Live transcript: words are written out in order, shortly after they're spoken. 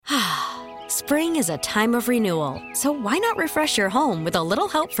Spring is a time of renewal, so why not refresh your home with a little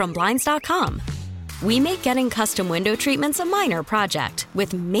help from Blinds.com? We make getting custom window treatments a minor project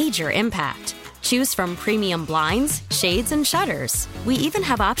with major impact. Choose from premium blinds, shades, and shutters. We even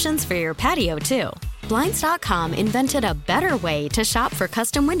have options for your patio, too. Blinds.com invented a better way to shop for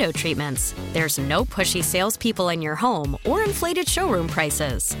custom window treatments. There's no pushy salespeople in your home or inflated showroom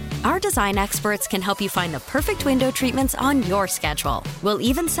prices. Our design experts can help you find the perfect window treatments on your schedule. We'll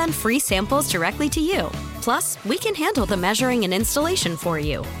even send free samples directly to you. Plus, we can handle the measuring and installation for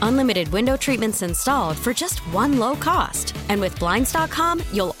you. Unlimited window treatments installed for just one low cost. And with Blinds.com,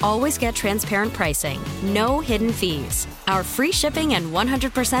 you'll always get transparent pricing. No hidden fees. Our free shipping and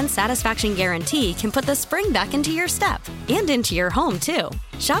 100% satisfaction guarantee can put the spring back into your step and into your home, too.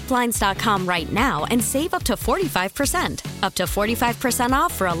 Shop Blinds.com right now and save up to 45%. Up to 45%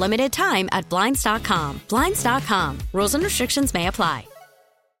 off for a limited time at Blinds.com. Blinds.com. Rules and restrictions may apply.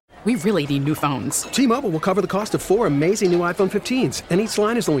 We really need new phones. T-Mobile will cover the cost of 4 amazing new iPhone 15s, and each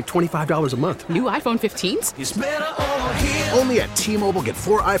line is only $25 a month. New iPhone 15s? It's better over here. Only at T-Mobile, get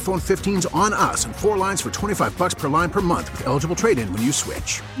 4 iPhone 15s on us and 4 lines for $25 per line per month with eligible trade-in when you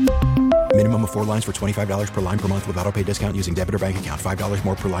switch. Minimum of 4 lines for $25 per line per month with autopay discount using debit or bank account. $5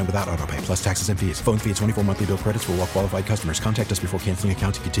 more per line without autopay, plus taxes and fees. Phone fee at 24 monthly bill credits for well-qualified customers. Contact us before canceling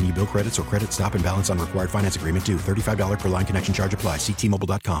account to continue bill credits or credit stop and balance on required finance agreement due. $35 per line connection charge applies. See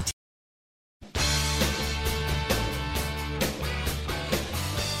T-Mobile.com.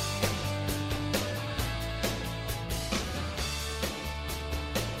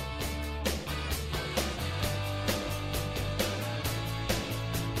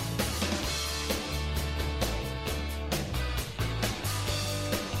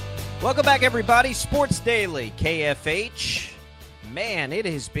 Welcome back, everybody. Sports Daily, KFH. Man, it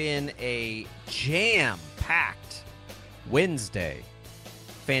has been a jam-packed Wednesday.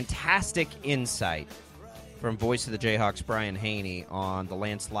 Fantastic insight from voice of the Jayhawks, Brian Haney, on the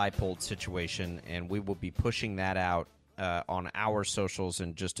Lance Leipold situation, and we will be pushing that out on our socials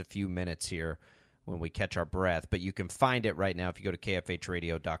in just a few minutes here when we catch our breath. But you can find it right now if you go to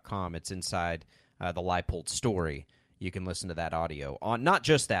kfhradio.com. It's inside the Leipold story. You can listen to that audio on not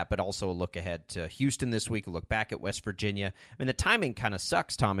just that, but also a look ahead to Houston this week, a look back at West Virginia. I mean, the timing kind of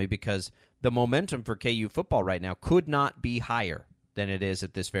sucks, Tommy, because the momentum for KU football right now could not be higher than it is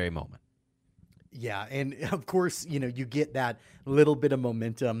at this very moment. Yeah, and of course, you get that little bit of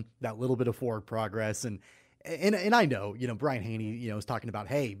momentum, that little bit of forward progress, and I know, Brian Haney, is talking about,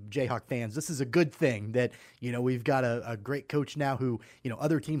 hey, Jayhawk fans, this is a good thing that, we've got a great coach now who,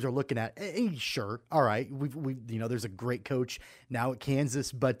 other teams are looking at. Sure. All right. We there's a great coach now at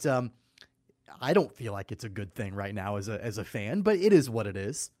Kansas, but I don't feel like it's a good thing right now as a fan, but it is what it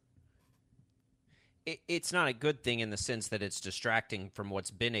is. It's not a good thing in the sense that it's distracting from what's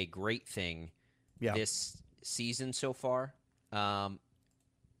been a great thing this season so far.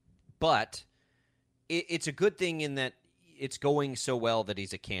 But it's a good thing in that it's going so well that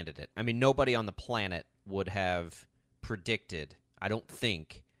he's a candidate. I mean, nobody on the planet would have predicted, I don't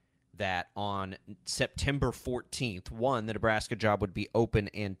think, that on September 14th, 1, the Nebraska job would be open,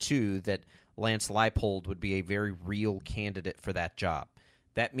 and 2, that Lance Leipold would be a very real candidate for that job.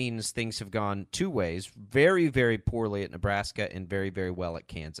 That means things have gone two ways, very, very poorly at Nebraska and very, very well at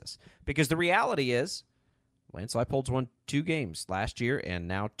Kansas. Because the reality is Lance Leipold's won 2 games last year and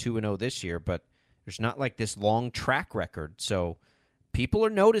now 2-0 this year, but there's not like this long track record. So people are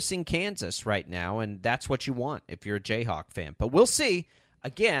noticing Kansas right now, and that's what you want if you're a Jayhawk fan. But we'll see.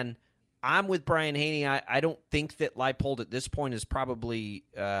 Again, I'm with Brian Haney. I don't think that Leipold at this point is probably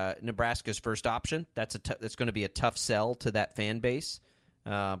Nebraska's first option. That's going to be a tough sell to that fan base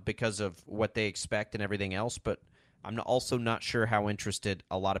because of what they expect and everything else. But I'm also not sure how interested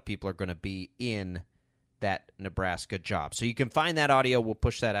a lot of people are going to be in that Nebraska job. So you can find that audio. We'll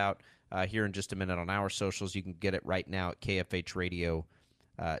push that out here in just a minute on our socials. You can get it right now at kfhradio.com.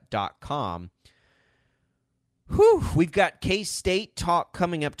 We've got K-State talk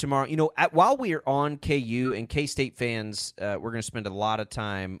coming up tomorrow. While we are on KU and K-State fans, we're going to spend a lot of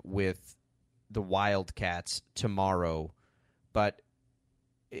time with the Wildcats tomorrow. But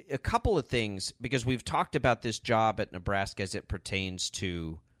a couple of things, because we've talked about this job at Nebraska as it pertains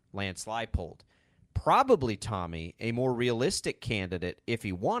to Lance Leipold. Probably, Tommy, a more realistic candidate, if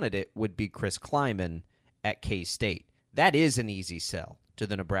he wanted it, would be Chris Kleiman at K-State. That is an easy sell to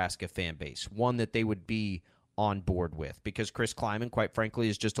the Nebraska fan base, one that they would be on board with, because Chris Kleiman, quite frankly,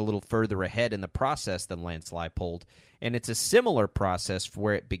 is just a little further ahead in the process than Lance Leipold, and it's a similar process for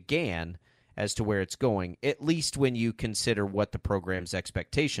where it began as to where it's going, at least when you consider what the program's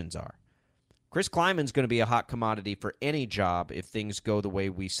expectations are. Chris Kleiman's going to be a hot commodity for any job if things go the way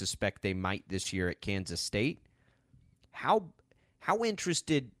we suspect they might this year at Kansas State. How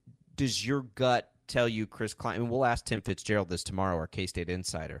interested does your gut tell you Chris Kleiman? We'll ask Tim Fitzgerald this tomorrow, our K-State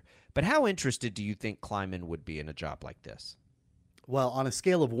insider. But how interested do you think Kleiman would be in a job like this? Well, on a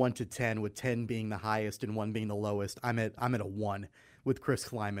scale of 1 to 10, with 10 being the highest and 1 being the lowest, I'm at a 1 with Chris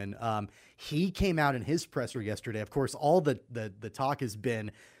Kleiman. He came out in his presser yesterday. Of course, all the talk has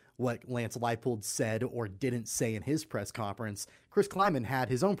been what Lance Leipold said or didn't say in his press conference. Chris Kleiman had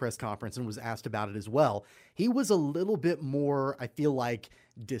his own press conference and was asked about it as well. He was a little bit more, I feel like,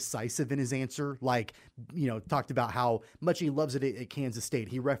 decisive in his answer, talked about how much he loves it at Kansas State.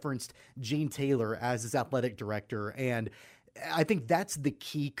 He referenced Gene Taylor as his athletic director, and I think that's the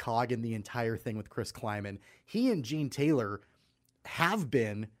key cog in the entire thing with Chris Kleiman. He and Gene Taylor have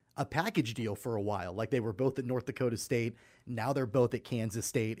been a package deal for a while. Like, they were both at North Dakota State. Now they're both at Kansas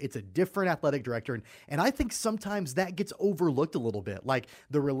State. It's a different athletic director. And I think sometimes that gets overlooked a little bit. Like,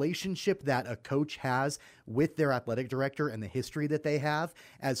 the relationship that a coach has with their athletic director and the history that they have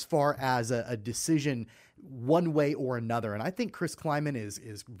as far as a decision one way or another. And I think Chris Kleiman is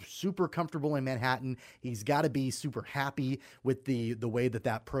super comfortable in Manhattan. He's got to be super happy with the way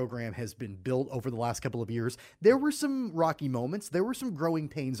that program has been built over the last couple of years. There were some rocky moments. There were some growing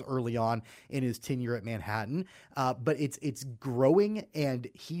pains early on in his tenure at Manhattan, but it's growing, and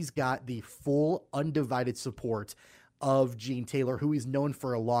he's got the full undivided support of Gene Taylor, who he's known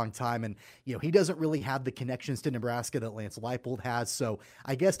for a long time. And, he doesn't really have the connections to Nebraska that Lance Leipold has. So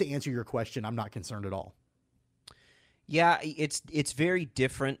I guess to answer your question, I'm not concerned at all. Yeah, it's very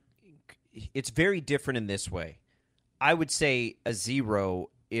different. It's very different in this way. I would say a 0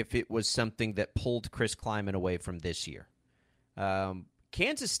 if it was something that pulled Chris Kleiman away from this year.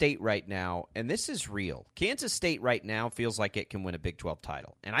 Kansas State right now, and this is real, Kansas State right now feels like it can win a Big 12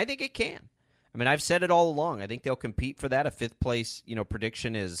 title, and I think it can. I mean, I've said it all along. I think they'll compete for that. A fifth place,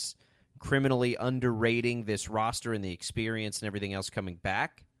 prediction is criminally underrating this roster and the experience and everything else coming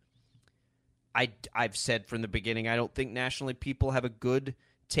back. I've said from the beginning, I don't think nationally people have a good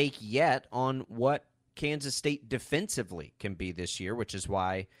take yet on what Kansas State defensively can be this year, which is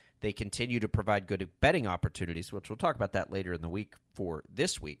why they continue to provide good betting opportunities, which we'll talk about that later in the week for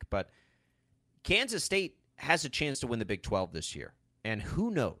this week. But Kansas State has a chance to win the Big 12 this year, and who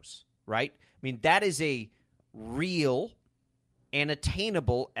knows, right? I mean, that is a real and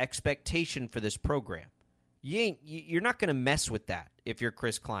attainable expectation for this program. You're not going to mess with that if you're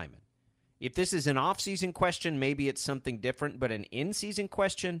Chris Kleiman. If this is an off-season question, maybe it's something different, but an in-season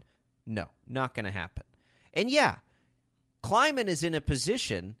question, no, not going to happen. And yeah, Kleiman is in a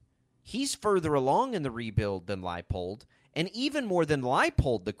position, he's further along in the rebuild than Leipold, and even more than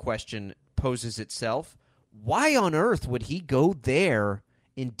Leipold, the question poses itself, why on earth would he go there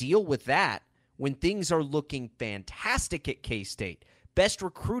and deal with that when things are looking fantastic at K-State? Best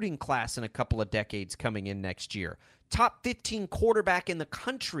recruiting class in a couple of decades coming in next year. Top 15 quarterback in the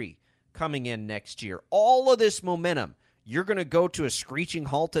country coming in next year. All of this momentum, you're going to go to a screeching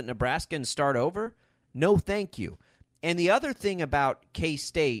halt at Nebraska and start over? No, thank you. And the other thing about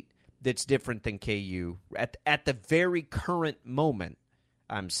K-State that's different than KU, at the very current moment,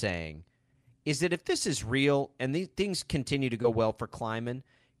 I'm saying, is that if this is real and these things continue to go well for Kleiman,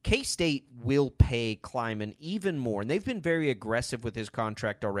 K-State will pay Kleiman even more. And they've been very aggressive with his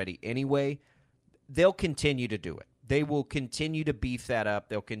contract already anyway. They'll continue to do it. They will continue to beef that up.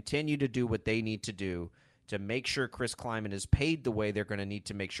 They'll continue to do what they need to do to make sure Chris Kleiman is paid the way they're going to need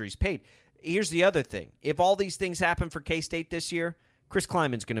to make sure he's paid. Here's the other thing. If all these things happen for K-State this year, Chris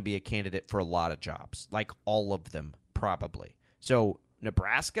Kleiman's going to be a candidate for a lot of jobs, like all of them probably. So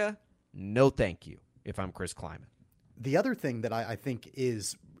Nebraska, no thank you if I'm Chris Kleiman. The other thing that I think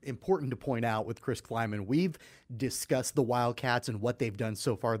is important to point out with Chris Kleiman, we've discussed the Wildcats and what they've done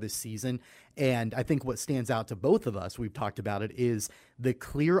so far this season. And I think what stands out to both of us, we've talked about it, is the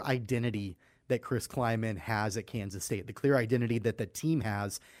clear identity that Chris Kleiman has at Kansas State, the clear identity that the team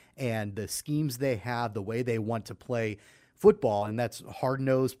has and the schemes they have, the way they want to play football. And that's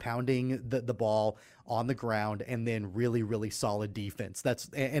hard-nosed, pounding the ball on the ground, and then really, really solid defense.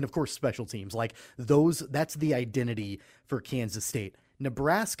 And of course, special teams like those. That's the identity for Kansas State.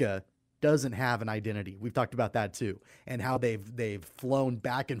 Nebraska doesn't have an identity. We've talked about that too, and how they've flown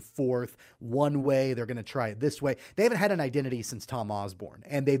back and forth. One way, they're going to try it this way. They haven't had an identity since Tom Osborne,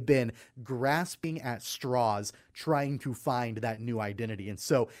 and they've been grasping at straws trying to find that new identity. And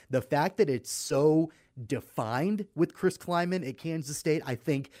so the fact that it's so defined with Chris Kleiman at Kansas State, I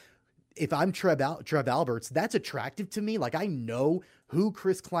think if I'm Trev Alberts, that's attractive to me. Like, I know who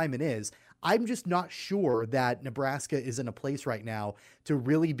Chris Kleiman is. I'm just not sure that Nebraska is in a place right now to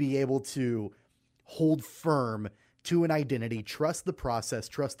really be able to hold firm to an identity, trust the process,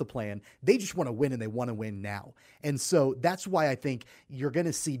 trust the plan. They just want to win, and they want to win now. And so that's why I think you're going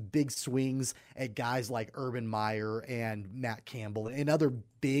to see big swings at guys like Urban Meyer and Matt Campbell and other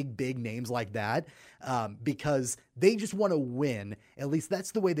big names like that, because they just want to win. At least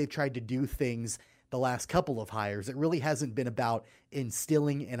that's the way they've tried to do things the last couple of hires. It really hasn't been about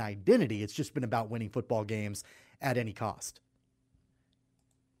instilling an identity. It's just been about winning football games at any cost.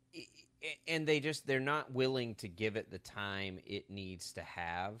 And they're not willing to give it the time it needs to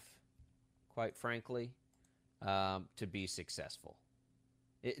have, quite frankly, to be successful.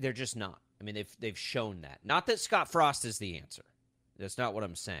 They're just not. I mean, they've shown that. Not that Scott Frost is the answer. That's not what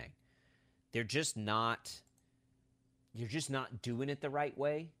I'm saying. They're just not. You're just not doing it the right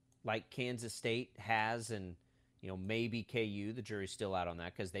way, like Kansas State has, and maybe KU. The jury's still out on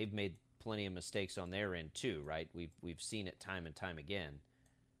that because they've made plenty of mistakes on their end too, right? We've seen it time and time again.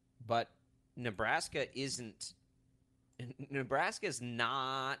 But Nebraska is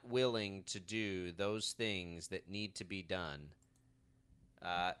not willing to do those things that need to be done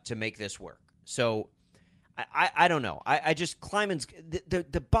to make this work. So I don't know. I just Kleiman's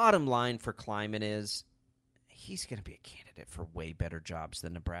the bottom line for Kleiman is he's going to be a candidate for way better jobs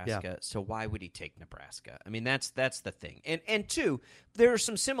than Nebraska. Yeah. So why would he take Nebraska? I mean, that's the thing. And two, there are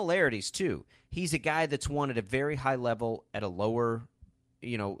some similarities too. He's a guy that's won at a very high level at a lower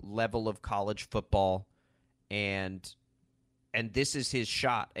level of college football, and this is his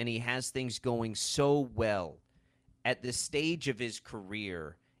shot, and he has things going so well at this stage of his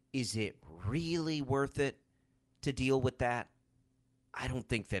career. Is it really worth it to deal with that? I don't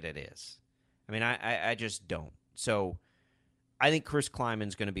think that it is. I mean, I just don't. So I think Chris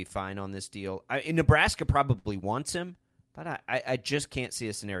Kleiman's going to be fine on this deal. Nebraska probably wants him, but I just can't see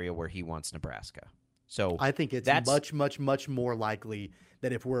a scenario where he wants Nebraska. So I think it's much more likely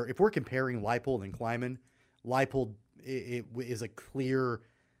that if we're comparing Leipold and Kleiman, Leipold is a clear,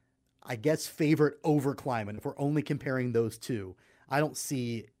 I guess, favorite over Kleiman. If we're only comparing those two, I don't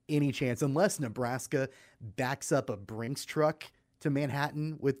see any chance unless Nebraska backs up a Brinks truck to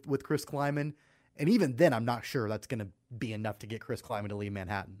Manhattan with Chris Kleiman. And even then, I'm not sure that's going to be enough to get Chris Kleiman to leave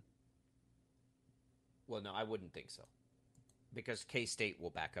Manhattan. Well, no, I wouldn't think so. Because K-State will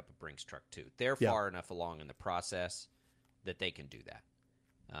back up a Brinks truck, too. They're far enough along in the process that they can do that.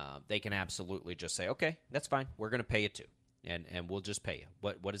 They can absolutely just say, okay, that's fine. We're going to pay you, too. And we'll just pay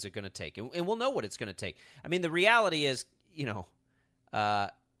you. What is it going to take? And we'll know what it's going to take. I mean, the reality is,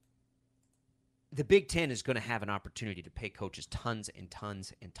 the Big Ten is going to have an opportunity to pay coaches tons and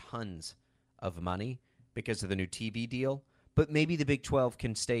tons and tons of money because of the new TV deal. But maybe the Big 12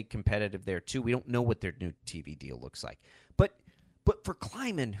 can stay competitive there, too. We don't know what their new TV deal looks like. But for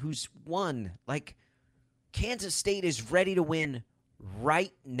Kleiman, who's won, like, Kansas State is ready to win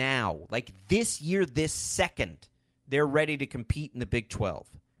right now. Like, this year, this second, they're ready to compete in the Big 12.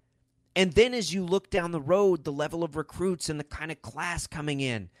 And then as you look down the road, the level of recruits and the kind of class coming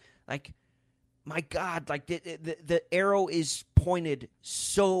in, like, my God, like, the arrow is pointed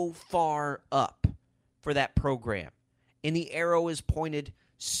so far up for that program. And the arrow is pointed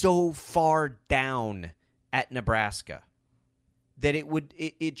so far down at Nebraska that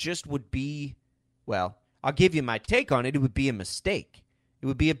it just would be, well, I'll give you my take on it. It would be a mistake. It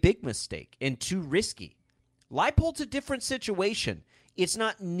would be a big mistake and too risky. Leipold's a different situation. It's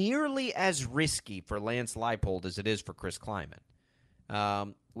not nearly as risky for Lance Leipold as it is for Chris Kleiman,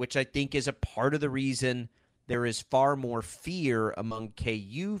 which I think is a part of the reason there is far more fear among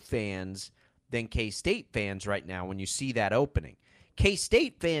KU fans than K-State fans right now when you see that opening.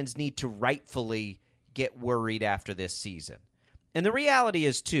 K-State fans need to rightfully get worried after this season. And the reality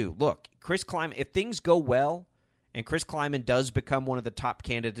is, too, look, Chris Kleiman, if things go well and Chris Kleiman does become one of the top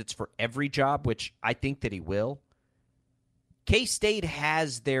candidates for every job, which I think that he will, K-State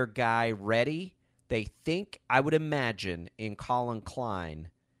has their guy ready, they think, I would imagine, in Colin Klein.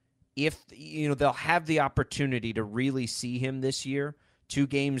 If, they'll have the opportunity to really see him this year. 2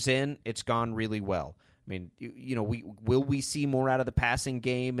 games in, it's gone really well. I mean, will we see more out of the passing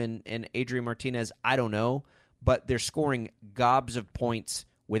game and Adrian Martinez? I don't know, but they're scoring gobs of points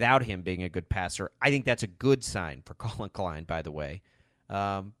without him being a good passer. I think that's a good sign for Colin Klein, by the way.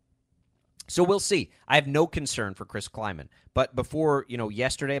 So we'll see. I have no concern for Chris Kleiman. But before,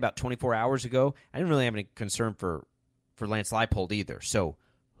 yesterday, about 24 hours ago, I didn't really have any concern for Lance Leipold either. So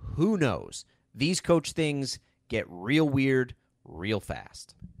who knows? These coach things get real weird real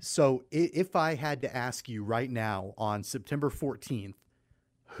fast. So if I had to ask you right now on September 14th,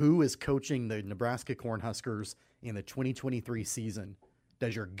 who is coaching the Nebraska Cornhuskers in the 2023 season,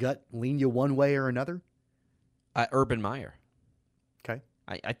 does your gut lean you one way or another? Urban Meyer. Okay.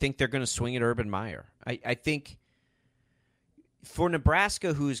 I think they're going to swing at Urban Meyer. I think for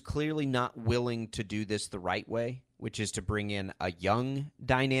Nebraska, who is clearly not willing to do this the right way, which is to bring in a young,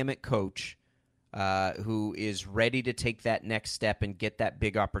 dynamic coach who is ready to take that next step and get that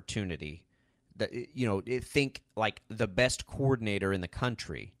big opportunity. Think like the best coordinator in the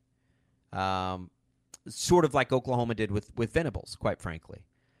country, sort of like Oklahoma did with Venables, quite frankly.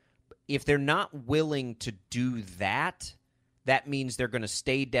 If they're not willing to do that, that means they're going to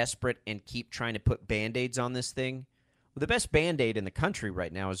stay desperate and keep trying to put Band-Aids on this thing. Well, the best Band-Aid in the country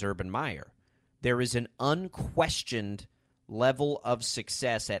right now is Urban Meyer. There is an unquestioned level of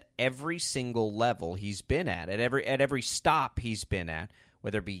success at every single level he's been at every stop he's been at,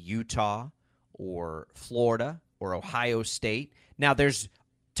 whether it be Utah or Florida or Ohio State. Now, there's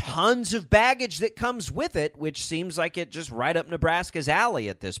tons of baggage that comes with it, which seems like it just right up Nebraska's alley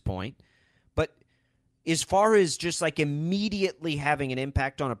at this point. But as far as just like immediately having an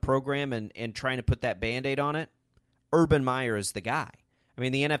impact on a program and trying to put that Band-Aid on it, Urban Meyer is the guy. I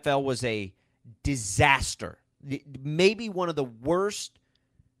mean, the NFL was a disaster. Maybe one of the worst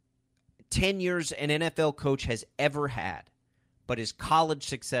tenures an NFL coach has ever had, but his college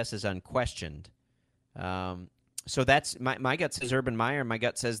success is unquestioned. So that's my gut says Urban Meyer. My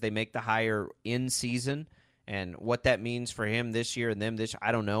gut says they make the hire in season, and what that means for him this year and them this,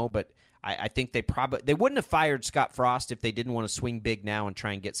 I don't know, but I think they wouldn't have fired Scott Frost if they didn't want to swing big now and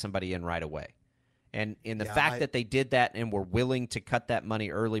try and get somebody in right away. And in the fact that they did that and were willing to cut that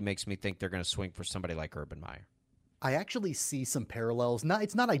money early makes me think they're going to swing for somebody like Urban Meyer. I actually see some parallels.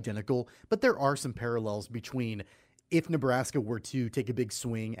 It's not identical, but there are some parallels between if Nebraska were to take a big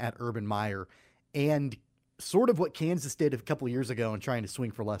swing at Urban Meyer and sort of what Kansas did a couple of years ago and trying to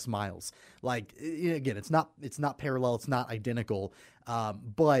swing for Les Miles. Like, again, it's not parallel. It's not identical.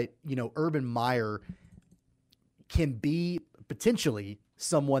 But Urban Meyer can be potentially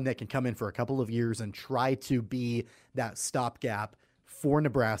someone that can come in for a couple of years and try to be that stopgap for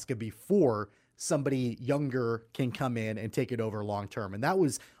Nebraska before somebody younger can come in and take it over long term. And that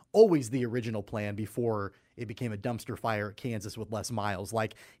was always the original plan before it became a dumpster fire at Kansas with Les Miles.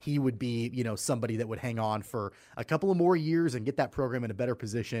 Like, he would be, somebody that would hang on for a couple of more years and get that program in a better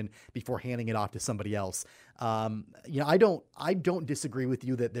position before handing it off to somebody else. I don't disagree with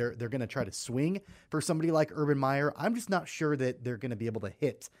you that they're going to try to swing for somebody like Urban Meyer. I'm just not sure that they're going to be able to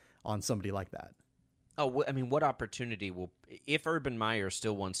hit on somebody like that. Oh, I mean, what opportunity if Urban Meyer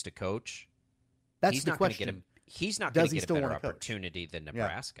still wants to coach? That's the question. He's not going to get a better opportunity than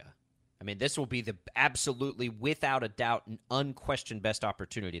Nebraska. Yeah. I mean, this will be the absolutely, without a doubt, an unquestioned best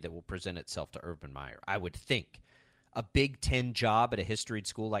opportunity that will present itself to Urban Meyer. I would think a Big Ten job at a historied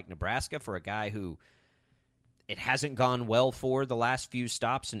school like Nebraska for a guy who it hasn't gone well for the last few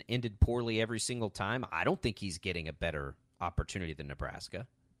stops and ended poorly every single time. I don't think he's getting a better opportunity than Nebraska.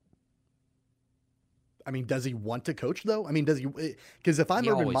 I mean, does he want to coach, though? I mean, does he? Because if I'm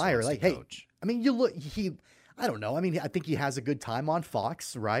Urban Meyer, like, hey, I mean, I don't know. I mean, I think he has a good time on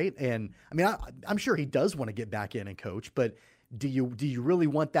Fox, right? And I mean, I'm sure he does want to get back in and coach, but do you really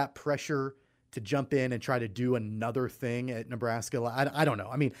want that pressure to jump in and try to do another thing at Nebraska? I don't know.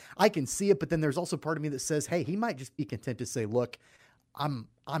 I mean, I can see it, but then there's also part of me that says, hey, he might just be content to say, look, I'm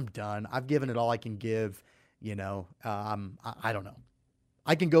done. I've given it all I can give. I don't know.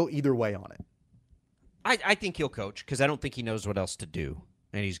 I can go either way on it. I think he'll coach because I don't think he knows what else to do,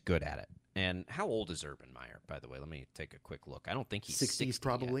 and he's good at it. And how old is Urban Meyer, by the way? Let me take a quick look. I don't think he's 60s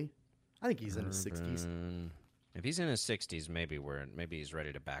probably. Yet. I think he's in his 60s. If he's in his 60s, maybe he's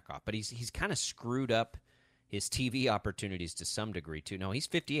ready to back off. But he's kind of screwed up his TV opportunities to some degree too. No, he's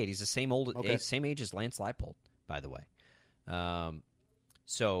 58. He's the same age as Lance Leipold, by the way.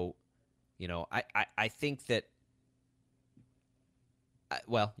 So, I think that.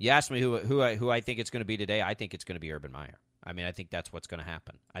 Well, you asked me who I think it's going to be today. I think it's going to be Urban Meyer. I mean, I think that's what's going to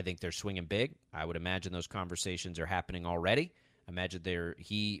happen. I think they're swinging big. I would imagine those conversations are happening already. Imagine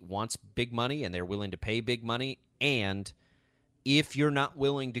he wants big money and they're willing to pay big money. And if you're not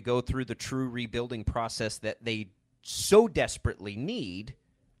willing to go through the true rebuilding process that they so desperately need,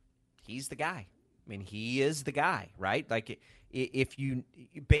 he's the guy. I mean, he is the guy, right? Like, if you,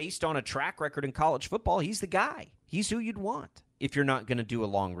 based on a track record in college football, he's the guy. He's who you'd want if you're not going to do a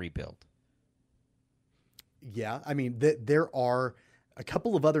long rebuild. Yeah, I mean, there are a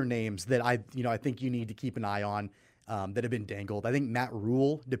couple of other names that I think you need to keep an eye on that have been dangled. I think Matt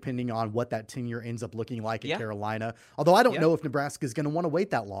Rule, depending on what that tenure ends up looking like at Carolina. Although I don't know if Nebraska is going to want to wait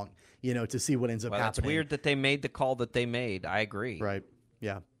that long, to see what ends up happening. It's weird that they made the call that they made. I agree. Right.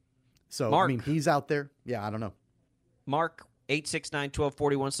 Yeah. So, Mark, I mean, he's out there. Yeah, I don't know. Mark,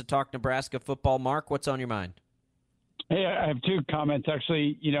 869-1240 wants to talk Nebraska football. Mark, what's on your mind? Hey, I have two comments,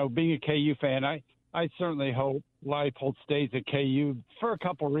 actually. Being a KU fan, I certainly hope Leipold stays at KU for a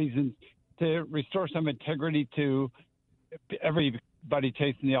couple reasons, to restore some integrity to everybody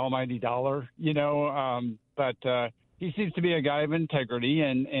chasing the almighty dollar, but he seems to be a guy of integrity,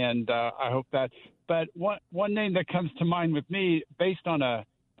 and I hope that. But one name that comes to mind with me, based on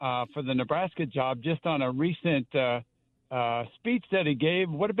for the Nebraska job, just on a recent speech that he gave,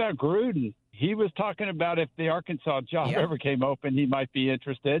 what about Gruden? He was talking about if the Arkansas job ever came open, he might be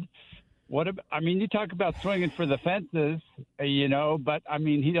interested. You talk about swinging for the fences, but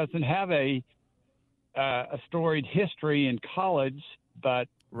he doesn't have a storied history in college. But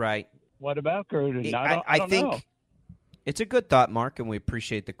right, what about Gruden? I don't think know. It's a good thought, Mark, and we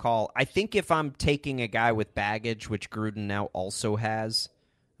appreciate the call. I think if I'm taking a guy with baggage, which Gruden now also has,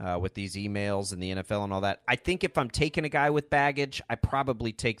 with these emails and the NFL and all that, I think if I'm taking a guy with baggage, I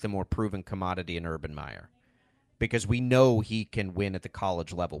probably take the more proven commodity in Urban Meyer, because we know he can win at the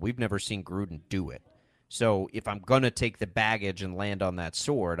college level. We've never seen Gruden do it. So if I'm going to take the baggage and land on that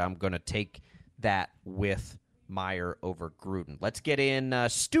sword, I'm going to take that with Meyer over Gruden. Let's get in.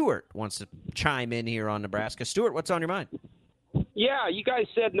 Stuart wants to chime in here on Nebraska. Stuart, what's on your mind? Yeah, you guys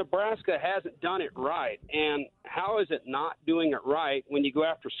said Nebraska hasn't done it right. And how is it not doing it right when you go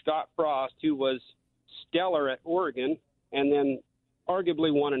after Scott Frost, who was stellar at Oregon and then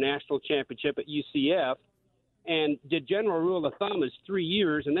arguably won a national championship at UCF, and the general rule of thumb is 3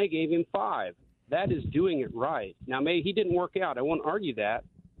 years, and they gave him 5. That is doing it right. Now, maybe he didn't work out. I won't argue that.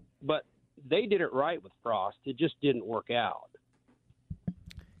 But they did it right with Frost. It just didn't work out.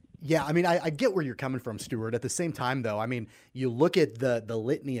 Yeah, I get where you're coming from, Stuart. At the same time, though, you look at the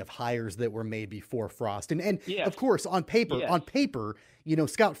litany of hires that were made before Frost, and yes. Of course, on paper,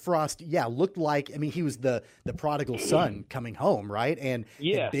 Scott Frost, looked like, he was the prodigal son coming home, right? And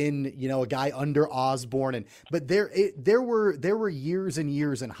had been, a guy under Osborne, but there were years and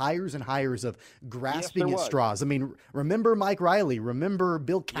years and hires of grasping at straws. Remember Mike Riley? Remember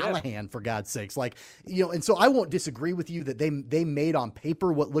Bill Callahan? For God's sakes, and so I won't disagree with you that they made on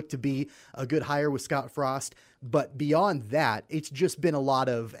paper what looked to be a good hire with Scott Frost, but beyond that, it's just been a lot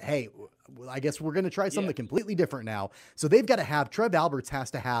of, hey, I guess we're going to try something completely different now. So they've got to have, Trev Alberts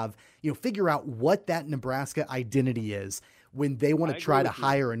has to have, figure out what that Nebraska identity is when they want to try to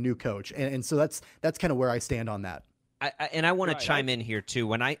hire a new coach. And so that's kind of where I stand on that. I want to chime in here too.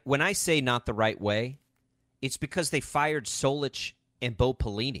 When I say not the right way, it's because they fired Solich and Bo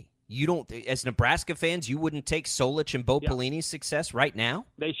Pelini. You don't, as Nebraska fans, you wouldn't take Solich and Bo Pelini's success right now?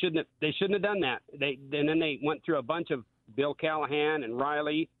 They shouldn't have done that. Then they went through a bunch of Bill Callahan and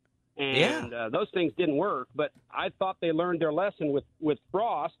Riley, and those things didn't work. But I thought they learned their lesson with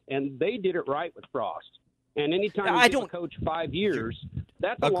Frost, and they did it right with Frost. And anytime you give a coach 5 years,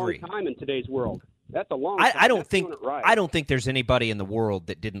 that's a long time in today's world. That's a long time. I don't think there's anybody in the world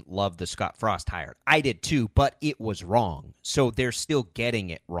that didn't love the Scott Frost hire. I did too, but it was wrong. So they're still getting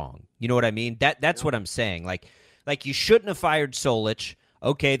it wrong. You know what I mean? That's what I'm saying. Like you shouldn't have fired Solich.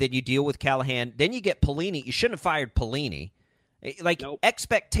 Okay, then you deal with Callahan. Then you get Pelini. You shouldn't have fired Pelini. The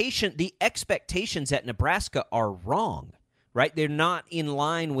expectations at Nebraska are wrong, right? They're not in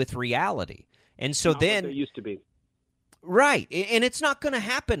line with reality. And so not then what they used to be. Right. And it's not going to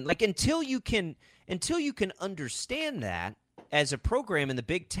happen. Until you can understand that as a program in the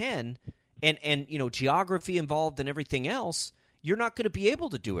Big Ten and geography involved and everything else, you're not going to be able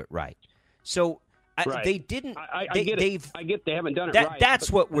to do it right. So they didn't. I get they haven't done it right.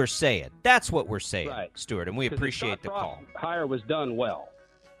 That's what we're saying. That's what we're saying, right. Stuart, and we appreciate the call. Hire was done well.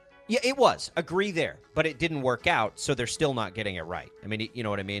 Yeah, it was. Agree there. But it didn't work out, so they're still not getting it right. You know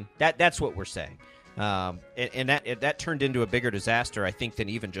what I mean? That's what we're saying. And that turned into a bigger disaster, I think, than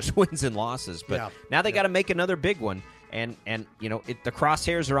even just wins and losses. But now they got to make another big one. And the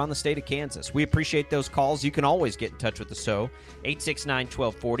crosshairs are on the state of Kansas. We appreciate those calls. You can always get in touch with the show,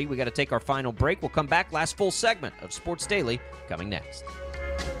 869-1240. We got to take our final break. We'll come back. Last full segment of Sports Daily coming next.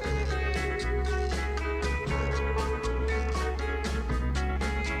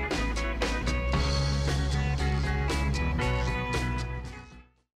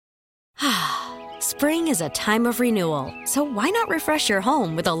 Spring is a time of renewal, so why not refresh your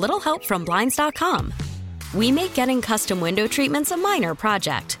home with a little help from Blinds.com? We make getting custom window treatments a minor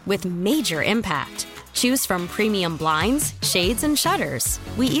project with major impact. Choose from premium blinds, shades, and shutters.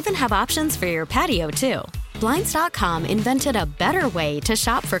 We even have options for your patio, too. Blinds.com invented a better way to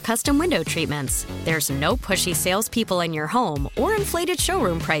shop for custom window treatments. There's no pushy salespeople in your home or inflated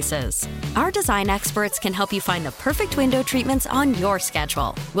showroom prices. Our design experts can help you find the perfect window treatments on your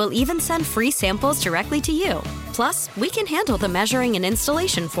schedule. We'll even send free samples directly to you. Plus, Plus, we can handle the measuring and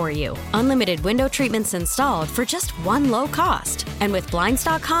installation for you. Unlimited window treatments installed for just one low cost. And with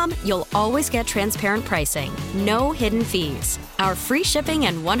Blinds.com, you'll always get transparent pricing. No hidden fees. Our free shipping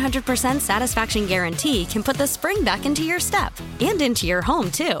and 100% satisfaction guarantee can put the spring back into your step and into your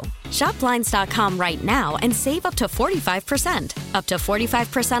home, too. Shop Blinds.com right now and save up to 45%. Up to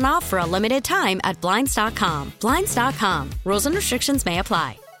 45% off for a limited time at Blinds.com. Blinds.com. Rules and restrictions may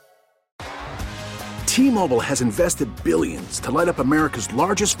apply. T-Mobile has invested billions to light up America's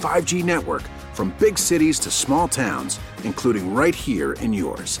largest 5G network, from big cities to small towns, including right here in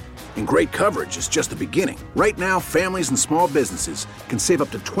yours. And great coverage is just the beginning. Right now, families and small businesses can save up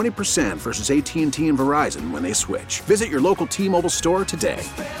to 20% versus AT&T and Verizon when they switch. Visit your local T-Mobile store today.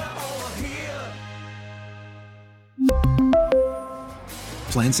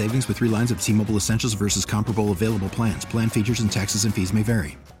 Plan savings with 3 lines of T-Mobile Essentials versus comparable available plans. Plan features and taxes and fees may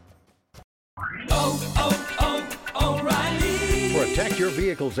vary. Protect your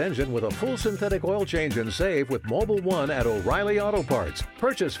vehicle's engine with a full synthetic oil change and save with Mobil 1 at O'Reilly Auto Parts.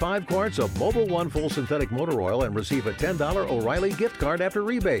 Purchase 5 quarts of Mobil 1 full synthetic motor oil and receive a $10 O'Reilly gift card after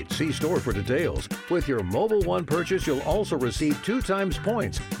rebate. See store for details. With your Mobil 1 purchase, you'll also receive 2 times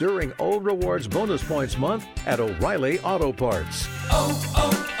points during O Rewards Bonus Points Month at O'Reilly Auto Parts.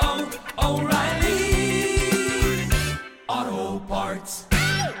 O'Reilly Auto Parts.